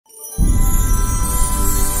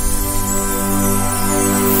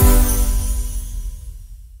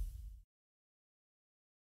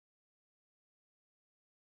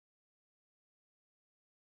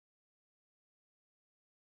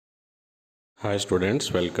Hi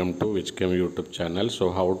students, welcome to Chem YouTube channel.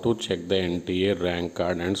 So how to check the NTA rank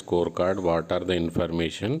card and scorecard, what are the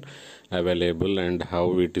information available and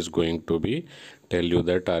how it is going to be tell you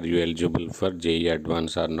that are you eligible for JEE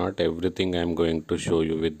Advance or not. Everything I am going to show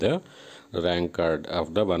you with the rank card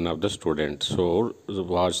of the one of the students. So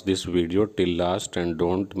watch this video till last and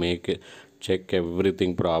don't check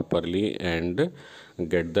everything properly and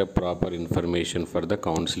get the proper information for the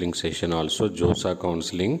counseling session also. JOSA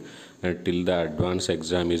counseling till the advanced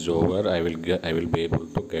exam is over, I will be able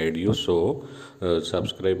to guide you. So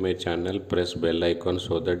subscribe my channel, press bell icon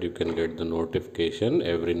so that you can get the notification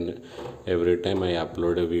every time I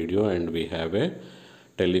upload a video. And we have a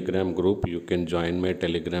Telegram group. You can join my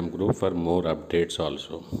Telegram group for more updates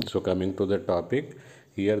also. So coming to the topic,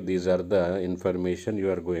 here these are the information you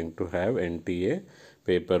are going to have. NTA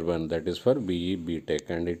paper 1, that is for BE BTech,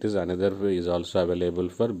 and it is another is also available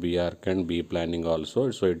for BArch and B planning also.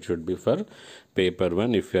 So it should be for paper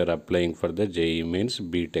 1 if you are applying for the JEE Mains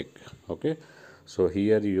BTech. Okay, so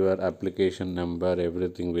here your application number,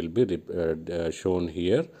 everything will be shown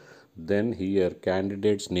here. Then here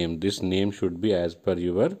candidate's name, this name should be as per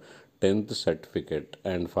your 10th certificate,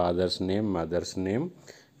 and father's name, mother's name.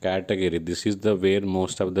 Category, this is the where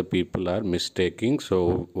most of the people are mistaking.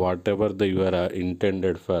 So whatever the you are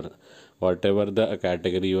intended for, whatever the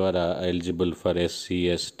category you are eligible for, SC,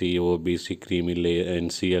 ST, OBC, creamy layer,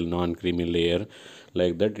 NCL, non-creamy layer,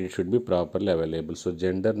 like that, it should be properly available. So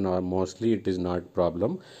gender, mostly it is not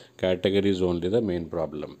problem, category is only the main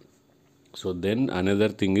problem. So then another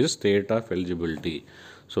thing is state of eligibility.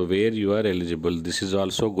 So where you are eligible, this is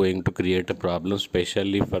also going to create a problem,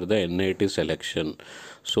 especially for the NIT selection.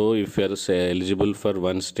 So if you are eligible for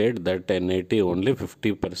one state, that NIT only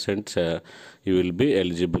 50% you will be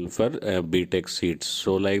eligible for BTech seats.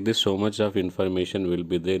 So like this, so much of information will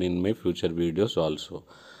be there in my future videos also.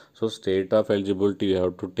 So state of eligibility you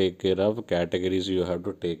have to take care of, categories you have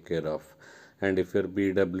to take care of. And if your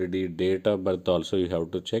PWD, date of birth also you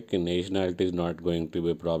have to check. In nationality is not going to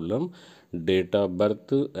be a problem. Date of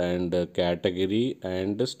birth and category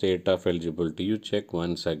and state of eligibility you check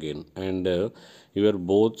once again. And your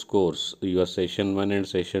both scores, your session 1 and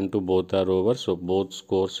session 2 both are over. So both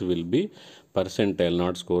scores will be percentile,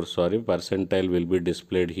 not score, sorry, percentile will be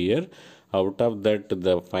displayed here. Out of that,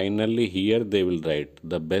 the finally here they will write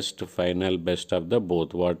the best, final best of the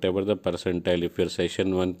both, whatever the percentile. If your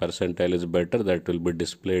session 1 percentile is better, that will be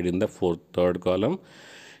displayed in the third column.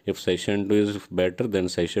 If session 2 is better, then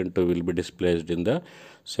session 2 will be displayed in the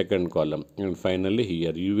second column. And finally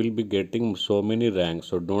here you will be getting so many ranks,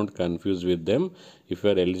 so don't confuse with them. If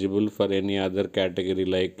you are eligible for any other category,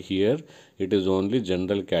 like here it is only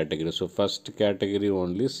general category. So first category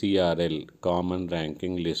only CRL, common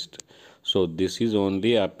ranking list. So this is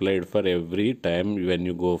only applied for every time when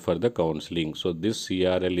you go for the counseling. So this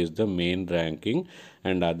CRL is the main ranking,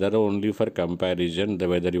 and other only for comparison,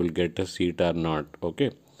 whether you will get a seat or not.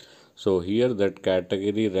 Okay. So here that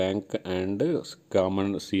category rank and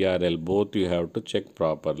common CRL both you have to check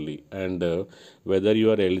properly, and whether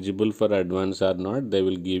you are eligible for advance or not, they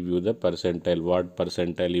will give you the percentile, what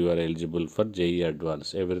percentile you are eligible for JEE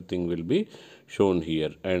Advance. Everything will be shown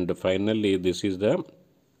here. And finally this is the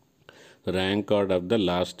rank card of the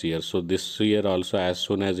last year. So this year also, as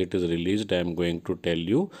soon as it is released, I am going to tell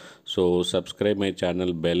you. So subscribe my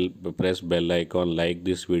channel, press bell icon, like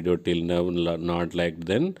this video till now not liked,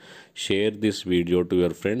 then share this video to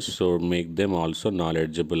your friends, so make them also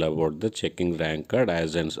knowledgeable about the checking rank card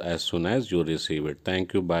as soon as you receive it.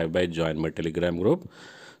 Thank you, bye bye, join my Telegram group,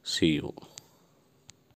 see you.